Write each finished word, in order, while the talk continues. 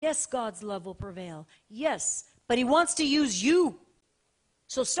Yes, God's love will prevail. Yes, but he wants to use you.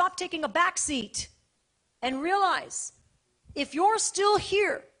 So stop taking a back seat and realize if you're still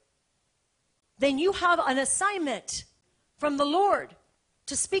here, then you have an assignment from the Lord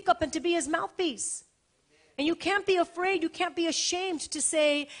to speak up and to be his mouthpiece. And you can't be afraid, you can't be ashamed to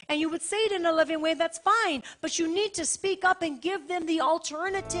say, and you would say it in a loving way, that's fine, but you need to speak up and give them the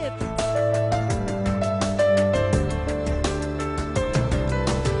alternative.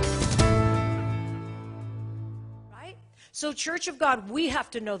 So Church of God, we have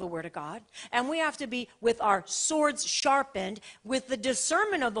to know the Word of God, and we have to be with our swords sharpened, with the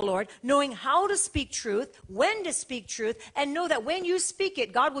discernment of the Lord, knowing how to speak truth, when to speak truth, and know that when you speak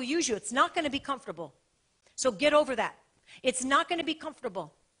it, God will use you. It's not going to be comfortable. So get over that. It's not going to be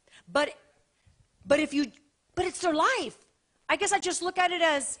comfortable. But it's their life. I guess I just look at it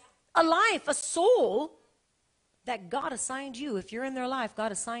as a life, a soul that God assigned you. If you're in their life,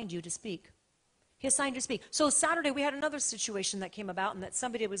 God assigned you to speak. He assigned you to speak. So Saturday, we had another situation that came about, and that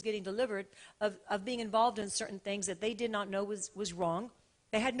somebody was getting delivered of being involved in certain things that they did not know was wrong.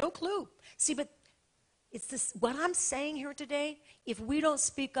 They had no clue. See, but it's this, what I'm saying here today, if we don't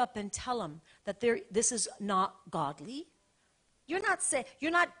speak up and tell them that this is not godly, you're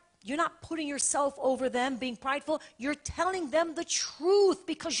not putting yourself over them, being prideful. You're telling them the truth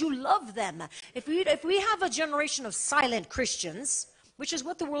because you love them. If we have a generation of silent Christians, which is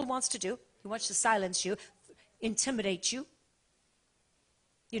what the world wants to do, he wants to silence you, intimidate you,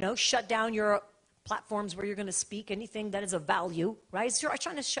 shut down your platforms where you're going to speak anything that is of value, right? So I'm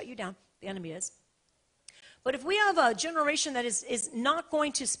trying to shut you down. The enemy is. But if we have a generation that is not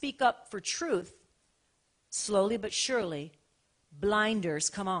going to speak up for truth, slowly but surely, blinders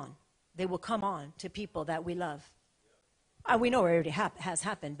come on. They will come on to people that we love. We know it already has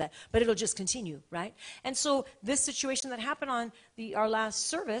happened, but it'll just continue, right? And so this situation that happened on our last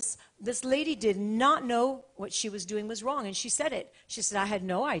service, this lady did not know what she was doing was wrong, and she said it. She said, I had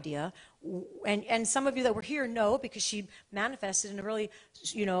no idea. And some of you that were here know, because she manifested in a really,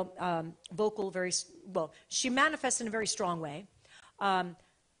 vocal, she manifested in a very strong way.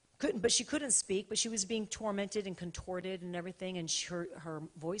 But she couldn't speak, but she was being tormented and contorted and everything, and her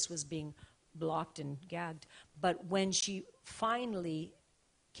voice was being blocked and gagged. But when she finally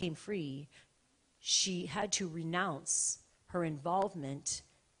came free, she had to renounce her involvement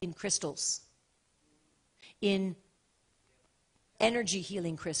in crystals, in energy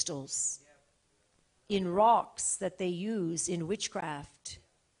healing crystals, in rocks that they use in witchcraft,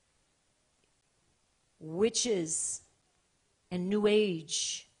 witches, and New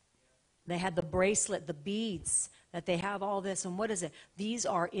Age. They had the bracelet, the beads, that they have all this. And what is it? These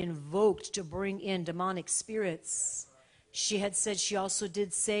are invoked to bring in demonic spirits. She had said she also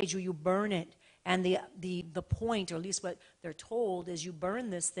did sage, where you burn it. And the point, or at least what they're told, is you burn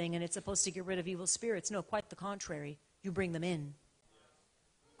this thing and it's supposed to get rid of evil spirits. No, quite the contrary. You bring them in.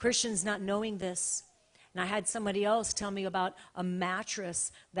 Christians not knowing this. And I had somebody else tell me about a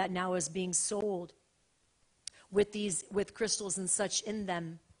mattress that now is being sold with crystals and such in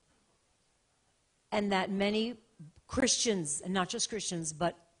them. And that many Christians, and not just Christians,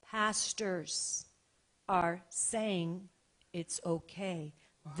 but pastors are saying it's okay.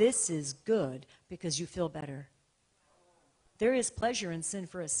 This is good because you feel better. There is pleasure in sin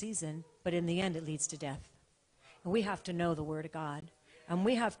for a season, but in the end it leads to death. And we have to know the Word of God. And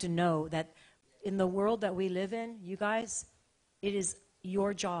we have to know that in the world that we live in, you guys, it is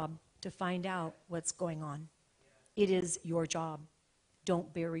your job to find out what's going on. It is your job.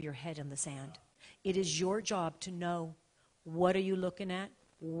 Don't bury your head in the sand. It is your job to know, what are you looking at?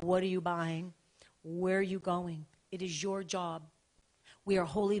 What are you buying? Where are you going? It is your job. We are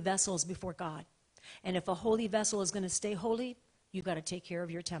holy vessels before God. And if a holy vessel is going to stay holy, you've got to take care of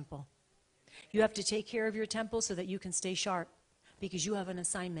your temple. You have to take care of your temple so that you can stay sharp, because you have an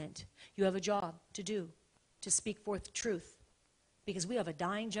assignment. You have a job to do, to speak forth truth. Because we have a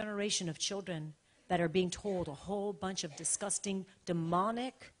dying generation of children that are being told a whole bunch of disgusting,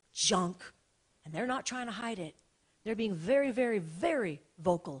 demonic junk. And they're not trying to hide it. They're being very, very, very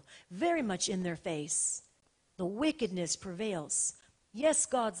vocal, very much in their face. The wickedness prevails. Yes,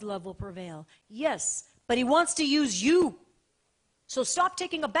 God's love will prevail. Yes, but he wants to use you. So stop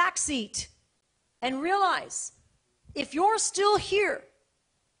taking a back seat and realize, if you're still here,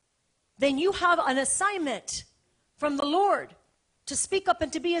 then you have an assignment from the Lord to speak up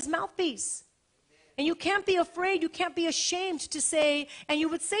and to be his mouthpiece. And you can't be afraid, you can't be ashamed to say, and you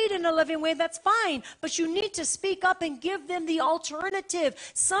would say it in a loving way, that's fine. But you need to speak up and give them the alternative.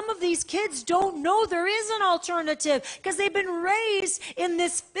 Some of these kids don't know there is an alternative because they've been raised in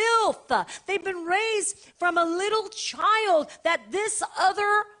this filth. They've been raised from a little child that this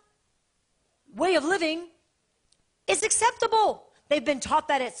other way of living is acceptable. They've been taught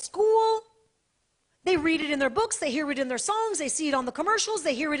that at school. They read it in their books, they hear it in their songs, they see it on the commercials,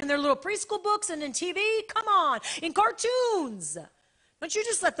 they hear it in their little preschool books and in TV. Come on, in cartoons. Don't you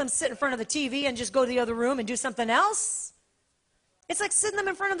just let them sit in front of the TV and just go to the other room and do something else? It's like sitting them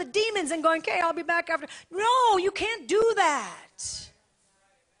in front of the demons and going, okay, I'll be back after. No, you can't do that.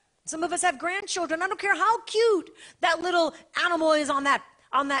 Some of us have grandchildren. I don't care how cute that little animal is on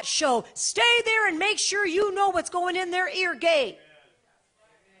that show. Stay there and make sure you know what's going in their ear gate.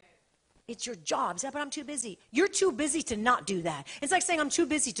 It's your job. Say, but I'm too busy. You're too busy to not do that. It's like saying, I'm too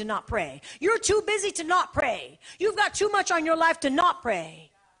busy to not pray. You're too busy to not pray. You've got too much on your life to not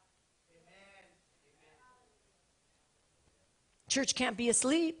pray. Church can't be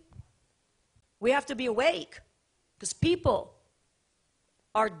asleep. We have to be awake because people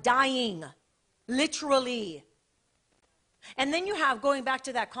are dying, literally. And then you have, going back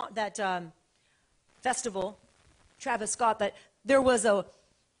to that festival, Travis Scott, that there was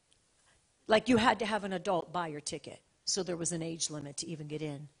like you had to have an adult buy your ticket. So there was an age limit to even get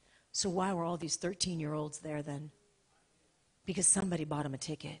in. So why were all these 13-year-olds there then? Because somebody bought them a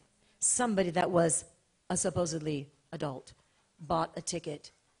ticket. Somebody that was a supposedly adult bought a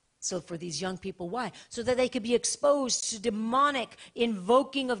ticket. So for these young people, why? So that they could be exposed to demonic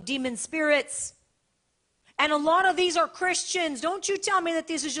invoking of demon spirits. And a lot of these are Christians. Don't you tell me that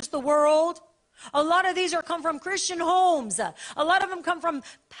this is just the world. A lot of these come from Christian homes. A lot of them come from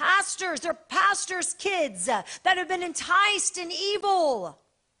pastors. They're pastors' kids that have been enticed in evil.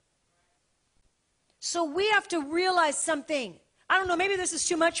 So we have to realize something. I don't know, maybe this is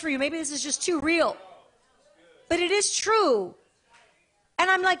too much for you. Maybe this is just too real. But it is true. And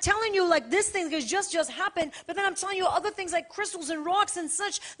I'm like telling you, like this thing just happened. But then I'm telling you other things like crystals and rocks and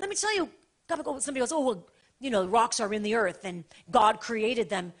such. Let me tell you, somebody goes, oh, well, you know, rocks are in the earth and God created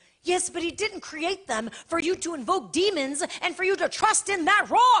them. Yes, but he didn't create them for you to invoke demons and for you to trust in that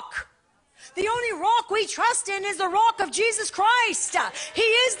rock. The only rock we trust in is the rock of Jesus Christ. He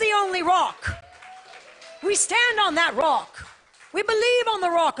is the only rock. We stand on that rock. We believe on the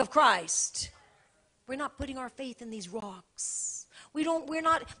rock of Christ. We're not putting our faith in these rocks. We're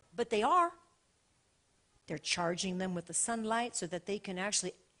not, but they are. They're charging them with the sunlight so that they can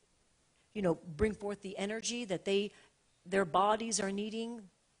actually, you know, bring forth the energy that their bodies are needing,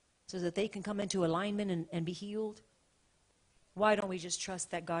 so that they can come into alignment and be healed. Why don't we just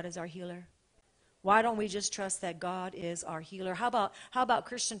trust that God is our healer? Why don't we just trust that God is our healer? How about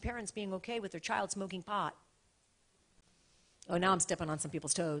Christian parents being okay with their child smoking pot? Oh, now I'm stepping on some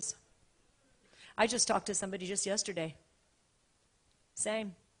people's toes. I just talked to somebody just yesterday.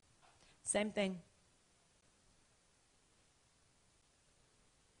 Same thing.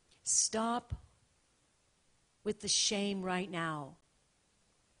 Stop with the shame right now.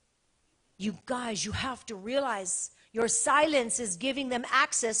 You guys, you have to realize your silence is giving them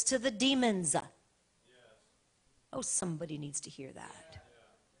access to the demons. Yes. Oh, somebody needs to hear that.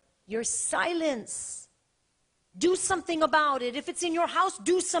 Your silence. Do something about it. If it's in your house,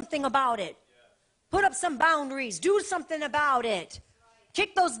 do something about it. Put up some boundaries. Do something about it.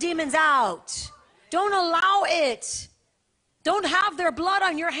 Kick those demons out. Don't allow it. Don't have their blood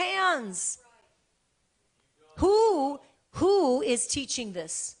on your hands. Who is teaching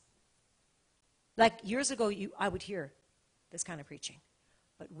this? Like years ago, I would hear this kind of preaching.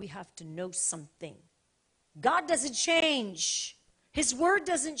 But we have to know something. God doesn't change. His word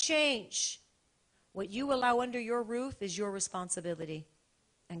doesn't change. What you allow under your roof is your responsibility.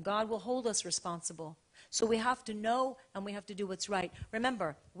 And God will hold us responsible. So we have to know and we have to do what's right.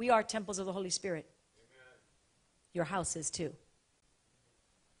 Remember, we are temples of the Holy Spirit. Amen. Your house is too.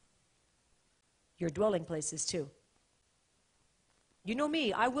 Your dwelling place is too. You know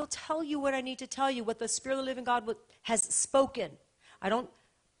me, I will tell you what I need to tell you, what the Spirit of the living God has spoken. I'm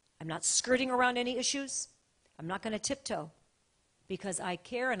not skirting around any issues. I'm not going to tiptoe because I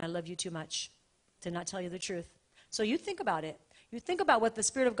care and I love you too much to not tell you the truth. So you think about it. You think about what the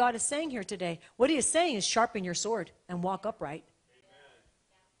Spirit of God is saying here today. What he is saying is sharpen your sword and walk upright. Amen.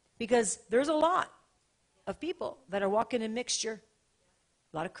 Because there's a lot of people that are walking in mixture.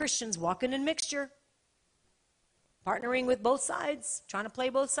 A lot of Christians walking in mixture. Partnering with both sides, trying to play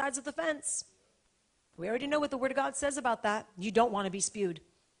both sides of the fence. We already know what the Word of God says about that. You don't want to be spewed.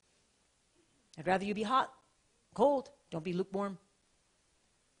 I'd rather you be hot, cold. Don't be lukewarm.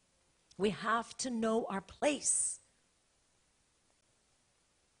 We have to know our place.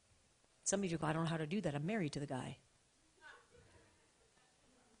 Some of you go, I don't know how to do that. I'm married to the guy.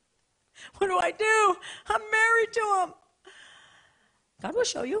 What do I do? I'm married to him. God will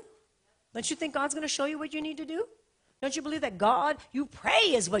show you. Don't you think God's going to show you what you need to do? Don't you believe that God, you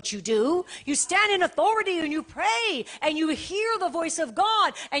pray is what you do. You stand in authority and you pray and you hear the voice of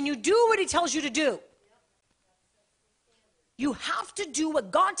God and you do what he tells you to do. You have to do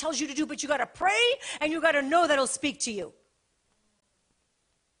what God tells you to do, but you got to pray and you got to know that he'll speak to you.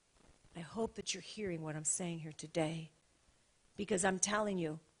 I hope that you're hearing what I'm saying here today, because I'm telling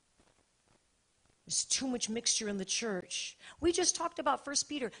you, there's too much mixture in the church. We just talked about 1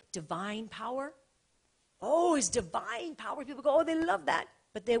 Peter, divine power. Oh, it's divine power. People go, oh, they love that.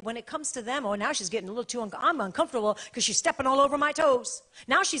 But when it comes to them, oh, now she's getting a little too I'm uncomfortable because she's stepping all over my toes.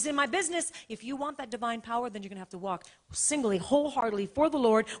 Now she's in my business. If you want that divine power, then you're going to have to walk singly, wholeheartedly for the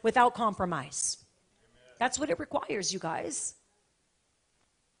Lord without compromise. Amen. That's what it requires, you guys.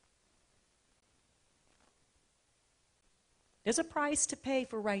 There's a price to pay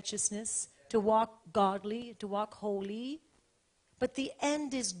for righteousness, to walk godly, to walk holy. But the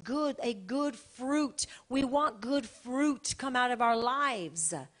end is good, a good fruit. We want good fruit to come out of our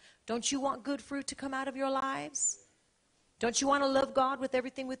lives. Don't you want good fruit to come out of your lives? Don't you want to love God with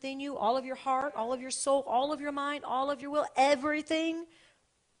everything within you? All of your heart, all of your soul, all of your mind, all of your will, everything?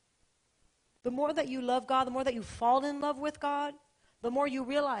 The more that you love God, the more that you fall in love with God, the more you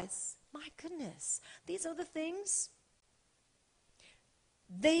realize, my goodness, these are the things.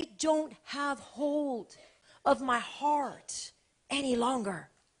 They don't have hold of my heart any longer.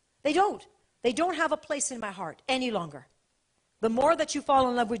 They don't. They don't have a place in my heart any longer. The more that you fall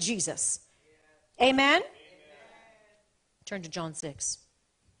in love with Jesus. Yeah. Amen? Amen? Turn to John 6.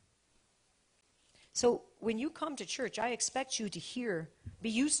 So when you come to church, I expect you to be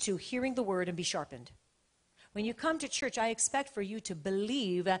used to hearing the word and be sharpened. When you come to church, I expect for you to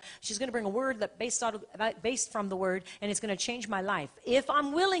believe she's going to bring a word that based from the word, and it's going to change my life. If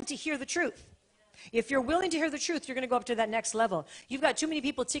I'm willing to hear the truth. If you're willing to hear the truth, you're going to go up to that next level. You've got too many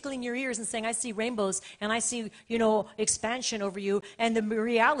people tickling your ears and saying, I see rainbows and I see, expansion over you. And the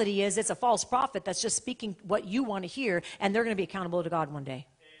reality is it's a false prophet that's just speaking what you want to hear, and they're going to be accountable to God one day.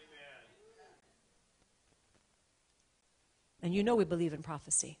 Amen. And we believe in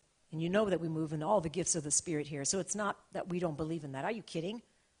prophecy. And that we move in all the gifts of the Spirit here. So it's not that we don't believe in that. Are you kidding?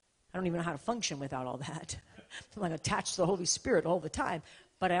 I don't even know how to function without all that. I'm like attached to the Holy Spirit all the time.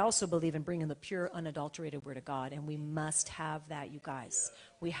 But I also believe in bringing the pure, unadulterated Word of God. And we must have that, you guys.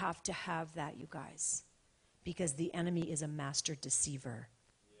 We have to have that, you guys. Because the enemy is a master deceiver.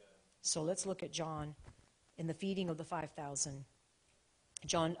 So let's look at John in the feeding of the 5,000.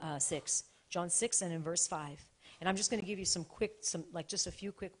 John 6. John 6 and in verse 5. And I'm just going to give you just a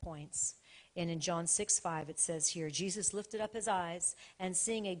few quick points. And in John 6:5, it says here, Jesus lifted up his eyes, and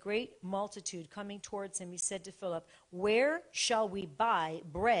seeing a great multitude coming towards him, he said to Philip, where shall we buy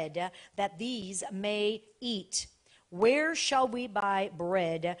bread that these may eat? Where shall we buy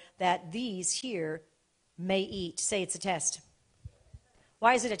bread that these here may eat? Say it's a test.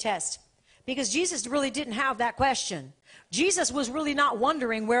 Why is it a test? Because Jesus really didn't have that question. Jesus was really not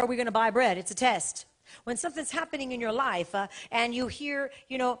wondering, where are we going to buy bread? It's a test. When something's happening in your life and you hear,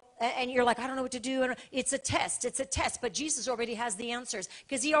 and you're like, I don't know what to do. It's a test. It's a test. But Jesus already has the answers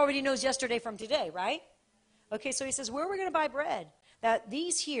because he already knows yesterday from today, right? Okay, so he says, where are we going to buy bread? That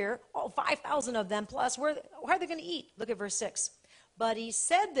these here, 5,000 of them plus, where are they going to eat? Look at verse 6. But he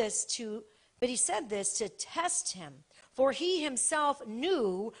said this to test him, for he himself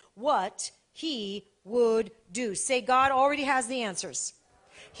knew what he would do. Say, God already has the answers.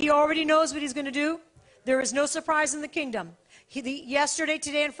 He already knows what he's going to do. There is no surprise in the kingdom. Yesterday,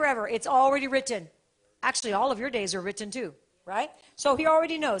 today, and forever. It's already written. Actually, all of your days are written too, right? So he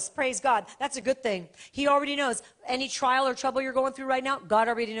already knows. Praise God. That's a good thing. He already knows. Any trial or trouble you're going through right now, God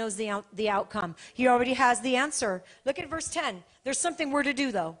already knows the outcome. He already has the answer. Look at verse 10. There's something we're to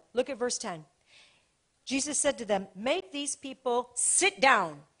do, though. Look at verse 10. Jesus said to them, make these people sit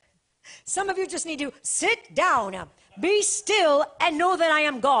down. Some of you just need to sit down. Be still and know that I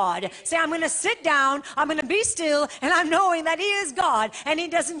am God. Say, I'm going to sit down, I'm going to be still, and I'm knowing that he is God, and he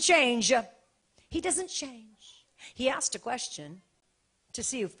doesn't change. He doesn't change. He asked a question to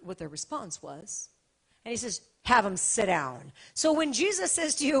see what their response was. And he says, have them sit down. So when Jesus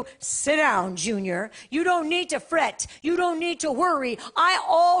says to you, sit down, Junior, you don't need to fret. You don't need to worry. I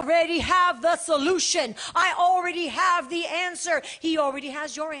already have the solution. I already have the answer. He already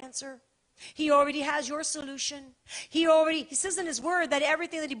has your answer. He already has your solution. He says in his word that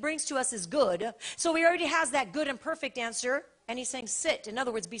everything that he brings to us is good. So he already has that good and perfect answer. And he's saying, sit. In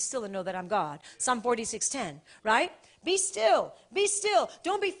other words, be still and know that I'm God. Psalm 46:10, right? Be still. Be still.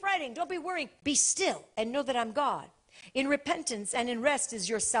 Don't be fretting. Don't be worrying. Be still and know that I'm God. In repentance and in rest is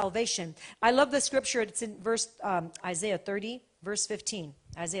your salvation. I love the scripture. It's in Isaiah 30, verse 15.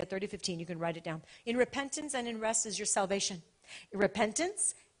 Isaiah 30:15. You can write it down. In repentance and in rest is your salvation. In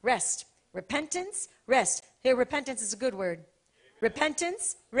repentance, rest. Repentance, rest. Here, repentance is a good word.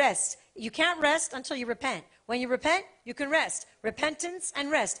 Repentance, rest. You can't rest until you repent. When you repent, you can rest. Repentance and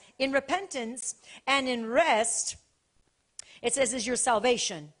rest. In repentance and in rest, it says, is your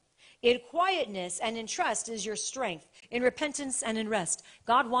salvation. In quietness and in trust is your strength. In repentance and in rest.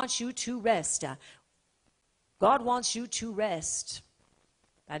 God wants you to rest. God wants you to rest.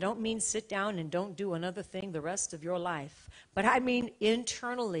 I don't mean sit down and don't do another thing the rest of your life. But I mean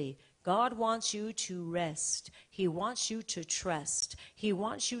internally. God wants you to rest. He wants you to trust. He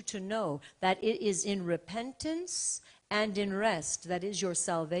wants you to know that it is in repentance and in rest that is your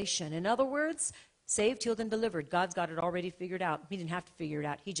salvation. In other words, saved, healed, and delivered. God's got it already figured out. He didn't have to figure it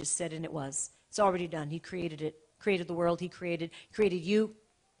out. He just said and it was. It's already done. He created it. Created the world. He created you.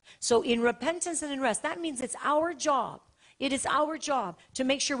 So in repentance and in rest, that means it's our job. It is our job to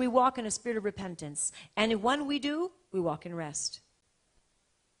make sure we walk in a spirit of repentance. And when we do, we walk in rest.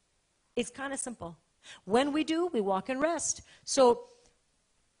 It's kind of simple. When we do, we walk in rest. So,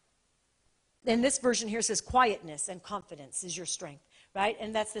 in this version here says quietness and confidence is your strength, right?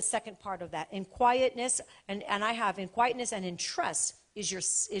 And that's the second part of that. In quietness, and I have in quietness and in trust is your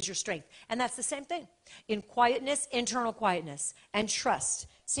strength. And that's the same thing. In quietness, internal quietness, and trust.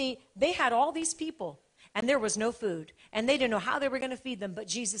 See, they had all these people. And there was no food. And they didn't know how they were going to feed them, but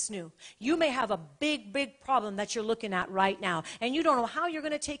Jesus knew. You may have a big, big problem that you're looking at right now. And you don't know how you're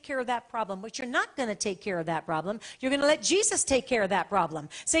going to take care of that problem. But you're not going to take care of that problem. You're going to let Jesus take care of that problem.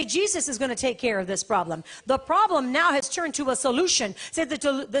 Say, Jesus is going to take care of this problem. The problem now has turned to a solution. Say that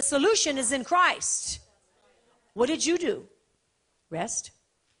the solution is in Christ. What did you do? Rest.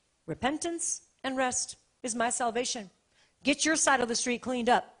 Repentance and rest is my salvation. Get your side of the street cleaned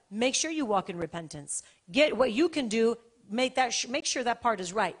up. Make sure you walk in repentance. Get what you can do. Make sure that part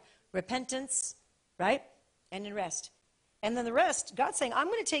is right. Repentance, right? And in rest. And then the rest, God's saying, I'm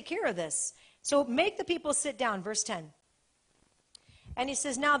going to take care of this. So make the people sit down, verse 10. And he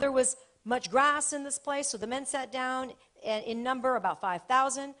says, now there was much grass in this place. So the men sat down, and in number about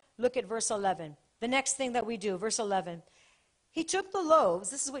 5,000. Look at verse 11. The next thing that we do, verse 11. He took the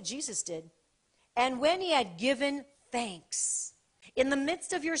loaves. This is what Jesus did. And when he had given thanks. In the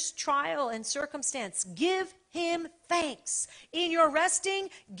midst of your trial and circumstance, give him thanks. In your resting,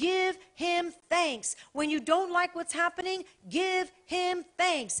 give him thanks. When you don't like what's happening, give him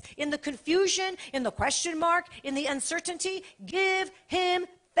thanks. In the confusion, in the question mark, in the uncertainty, give him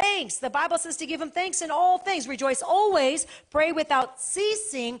thanks. The Bible says to give him thanks in all things. Rejoice always, pray without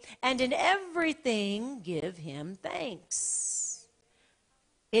ceasing, and in everything give him thanks.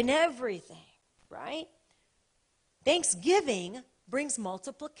 In everything, right? Thanksgiving brings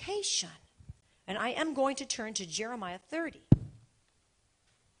multiplication. And I am going to turn to Jeremiah 30.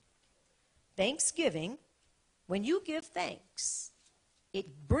 Thanksgiving, when you give thanks, it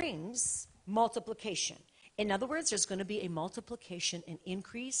brings multiplication. In other words, there's going to be a multiplication and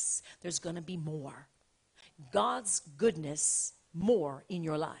increase. There's going to be more. God's goodness more in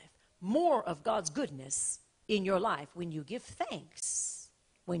your life. More of God's goodness in your life when you give thanks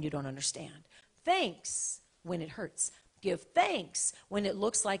when you don't understand. Thanks when it hurts. Give thanks when it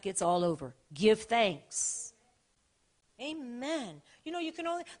looks like it's all over. Give thanks. Amen. You know, you can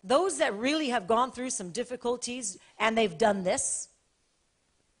only, those that really have gone through some difficulties and they've done this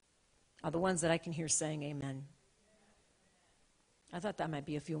are the ones that I can hear saying amen. I thought that might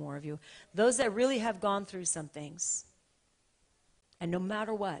be a few more of you. Those that really have gone through some things, and no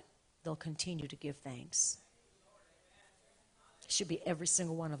matter what, they'll continue to give thanks. It should be every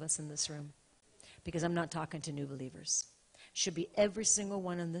single one of us in this room. Because I'm not talking to new believers. Should be every single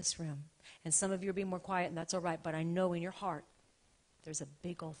one in this room. And some of you are being more quiet, and that's all right. But I know in your heart, there's a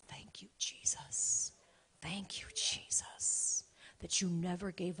big old thank you, Jesus. Thank you, Jesus, that you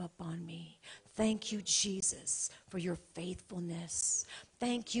never gave up on me. Thank you, Jesus, for your faithfulness.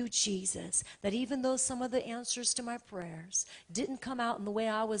 Thank you, Jesus, that even though some of the answers to my prayers didn't come out in the way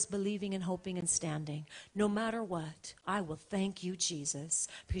I was believing and hoping and standing, no matter what, I will thank you, Jesus,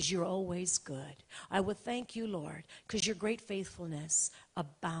 because you're always good. I will thank you, Lord, because your great faithfulness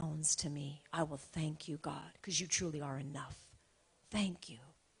abounds to me. I will thank you, God, because you truly are enough. Thank you.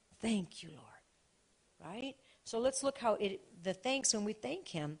 Thank you, Lord. Right? So let's look how the thanks, when we thank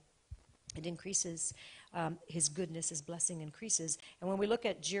him, it increases his goodness, his blessing increases. And when we look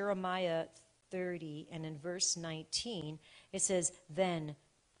at Jeremiah 30 and in verse 19, it says, then.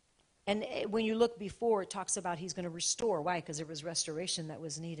 And when you look before, it talks about he's going to restore. Why? Because there was restoration that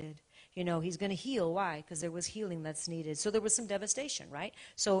was needed. You know, he's going to heal. Why? Because there was healing that's needed. So there was some devastation, right?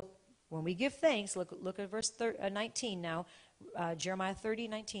 So when we give thanks, look at verse 19 now, Jeremiah 30,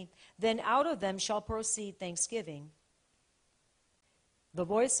 19. Then out of them shall proceed thanksgiving, the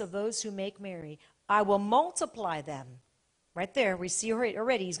voice of those who make merry. I will multiply them. Right there, we see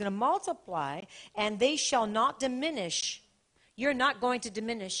already. He's going to multiply, and they shall not diminish. You're not going to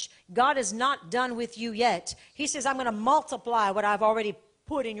diminish. God is not done with you yet. He says, I'm going to multiply what I've already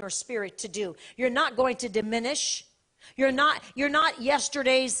put in your spirit to do. You're not going to diminish. You're not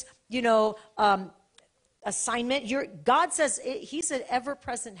yesterday's, assignment. God says he's an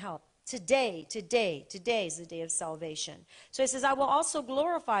ever-present help. Today is the day of salvation. So he says, I will also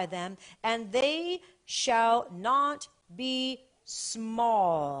glorify them, and they shall not be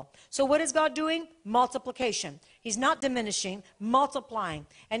small. So what is God doing? Multiplication. He's not diminishing, multiplying.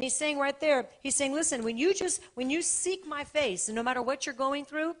 And he's saying right there, he's saying, listen, when you seek my face, and no matter what you're going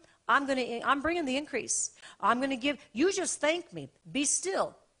through, I'm bringing the increase. I'm going to give, you just thank me. Be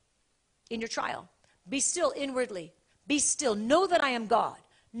still in your trial. Be still inwardly. Be still. Know that I am God.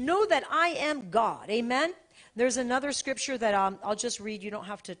 Know that I am God. Amen. There's another scripture that I'll just read. You don't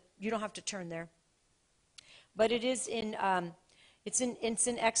have to turn there. But it is in it's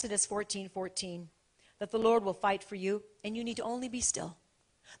in Exodus 14:14 that the Lord will fight for you, and you need to only be still.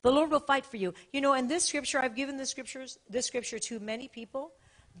 The Lord will fight for you. And this scripture, I've given this scripture to many people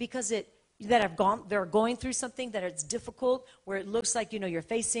because they're going through something that it's difficult, where it looks like, you're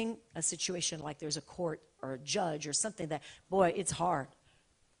facing a situation like there's a court or a judge or something that, boy, it's hard.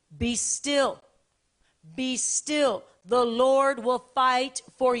 Be still. Be still. The Lord will fight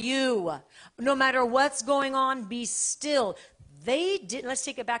for you. No matter what's going on, be still. Let's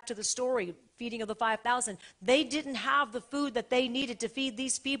take it back to the story, feeding of the 5,000. They didn't have the food that they needed to feed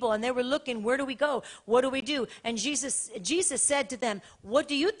these people, and they were looking, where do we go? What do we do? And Jesus said to them, what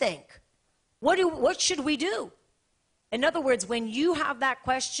do you think? What should we do? In other words, when you have that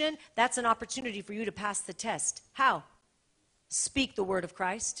question, that's an opportunity for you to pass the test. How? Speak the word of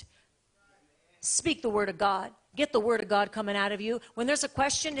Christ. Speak the word of God. Get the word of God coming out of you. When there's a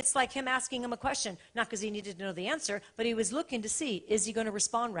question, it's like him asking him a question. Not because he needed to know the answer, but he was looking to see, is he going to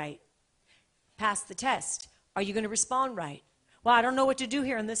respond right? Pass the test. Are you going to respond right? Well, I don't know what to do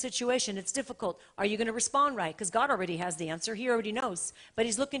here in this situation. It's difficult. Are you going to respond right? Because God already has the answer. He already knows. But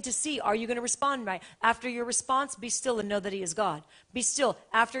he's looking to see, are you going to respond right? After your response, be still and know that he is God. Be still.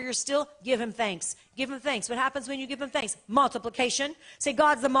 After you're still, give him thanks. Give him thanks. What happens when you give him thanks? Multiplication. Say,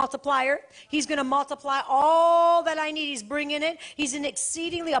 God's the multiplier. He's going to multiply all that I need. He's bringing it. He's an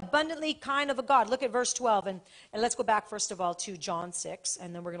exceedingly abundantly kind of a God. Look at verse 12. And let's go back, first of all, to John 6.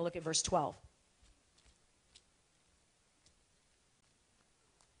 And then we're going to look at verse 12.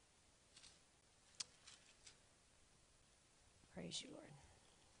 Praise you, Lord.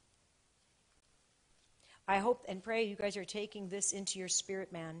 I hope and pray you guys are taking this into your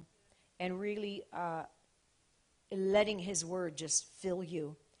spirit, man, and really letting his word just fill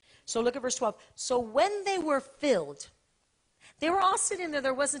you. So look at verse 12. So when they were filled, they were all sitting there.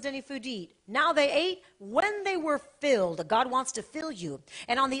 There wasn't any food to eat. Now they ate when they were filled. God wants to fill you.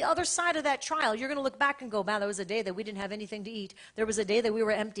 And on the other side of that trial, you're going to look back and go, man, there was a day that we didn't have anything to eat. There was a day that we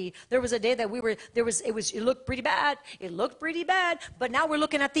were empty. There was a day that it looked pretty bad. It looked pretty bad. But now we're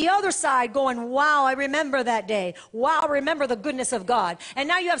looking at the other side going, wow, I remember that day. Wow, I remember the goodness of God. And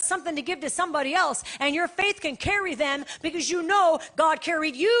now you have something to give to somebody else. And your faith can carry them because you know God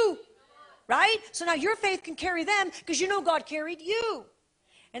carried you. Right? So now your faith can carry them because you know God carried you.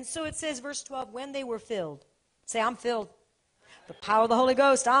 And so it says, verse 12, when they were filled. Say, I'm filled. The power of the Holy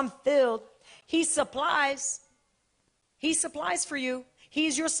Ghost, I'm filled. He supplies. He supplies for you.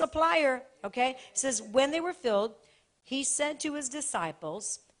 He's your supplier. Okay? It says, when they were filled, he said to his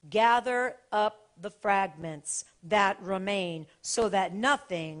disciples, gather up the fragments that remain so that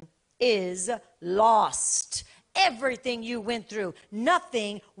nothing is lost. Everything you went through,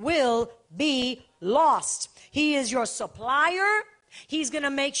 nothing will be lost. He is your supplier. He's going to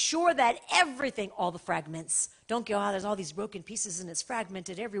make sure that everything, all the fragments, don't go, there's all these broken pieces and it's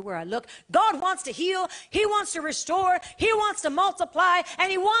fragmented everywhere I look. God wants to heal. He wants to restore. He wants to multiply.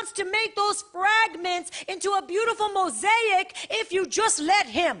 And he wants to make those fragments into a beautiful mosaic if you just let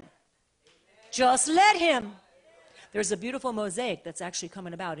him. Just let him. There's a beautiful mosaic that's actually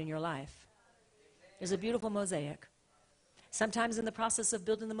coming about in your life. There's a beautiful mosaic. Sometimes in the process of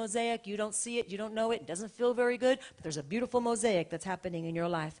building the mosaic, you don't see it, you don't know it, it doesn't feel very good, but there's a beautiful mosaic that's happening in your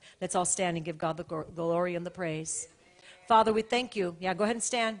life. Let's all stand and give God the glory and the praise. Father, we thank you. Yeah, go ahead and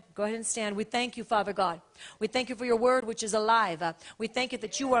stand. Go ahead and stand. We thank you, Father God. We thank you for your word, which is alive. We thank you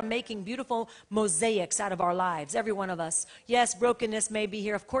that you are making beautiful mosaics out of our lives, every one of us. Yes, brokenness may be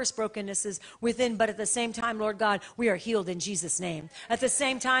here. Of course, brokenness is within, but at the same time, Lord God, we are healed in Jesus' name. At the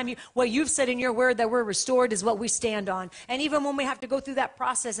same time, what you've said in your word that we're restored is what we stand on. And even when we have to go through that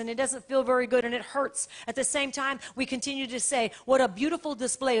process and it doesn't feel very good and it hurts, at the same time, we continue to say, what a beautiful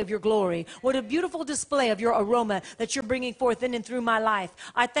display of your glory. What a beautiful display of your aroma that you're bringing forth in and through my life.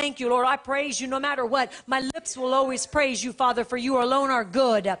 I thank you, Lord. I praise you no matter what. My lips will always praise you, Father, for you alone are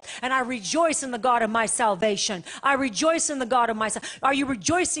good. And I rejoice in the God of my salvation. I rejoice in the God of my salvation. Are you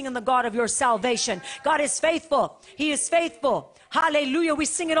rejoicing in the God of your salvation? God is faithful. He is faithful. Hallelujah. We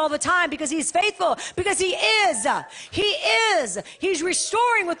sing it all the time because he's faithful, because he is. He is. He's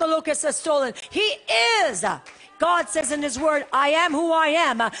restoring what the locust has stolen. He is. God says in his word, I am who I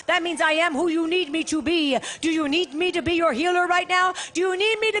am. That means I am who you need me to be. Do you need me to be your healer right now? Do you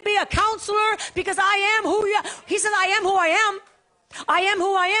need me to be a counselor? Because I am who you, he said, I am who I am. I am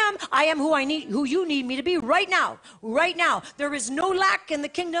who I am. I am who you need me to be right now. Right now. There is no lack in the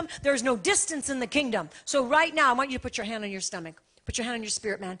kingdom. There is no distance in the kingdom. So right now, I want you to put your hand on your stomach. Put your hand on your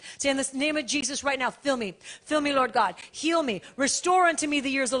spirit, man. Say, in the name of Jesus right now, fill me. Fill me, Lord God. Heal me. Restore unto me the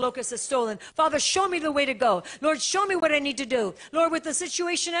years the locust has stolen. Father, show me the way to go. Lord, show me what I need to do. Lord, with the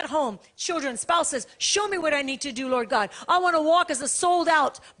situation at home, children, spouses, show me what I need to do, Lord God. I want to walk as a sold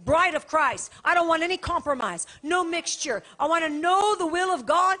out bride of Christ. I don't want any compromise, no mixture. I want to know the will of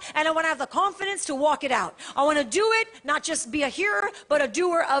God, and I want to have the confidence to walk it out. I want to do it, not just be a hearer, but a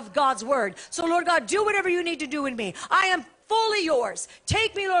doer of God's word. So, Lord God, do whatever you need to do in me. I am fully yours.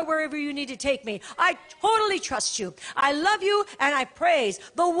 Take me, Lord, wherever you need to take me. I totally trust you. I love you, and I praise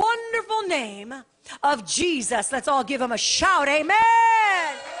the wonderful name of Jesus. Let's all give him a shout. Amen.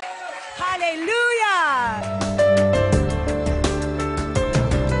 Hallelujah.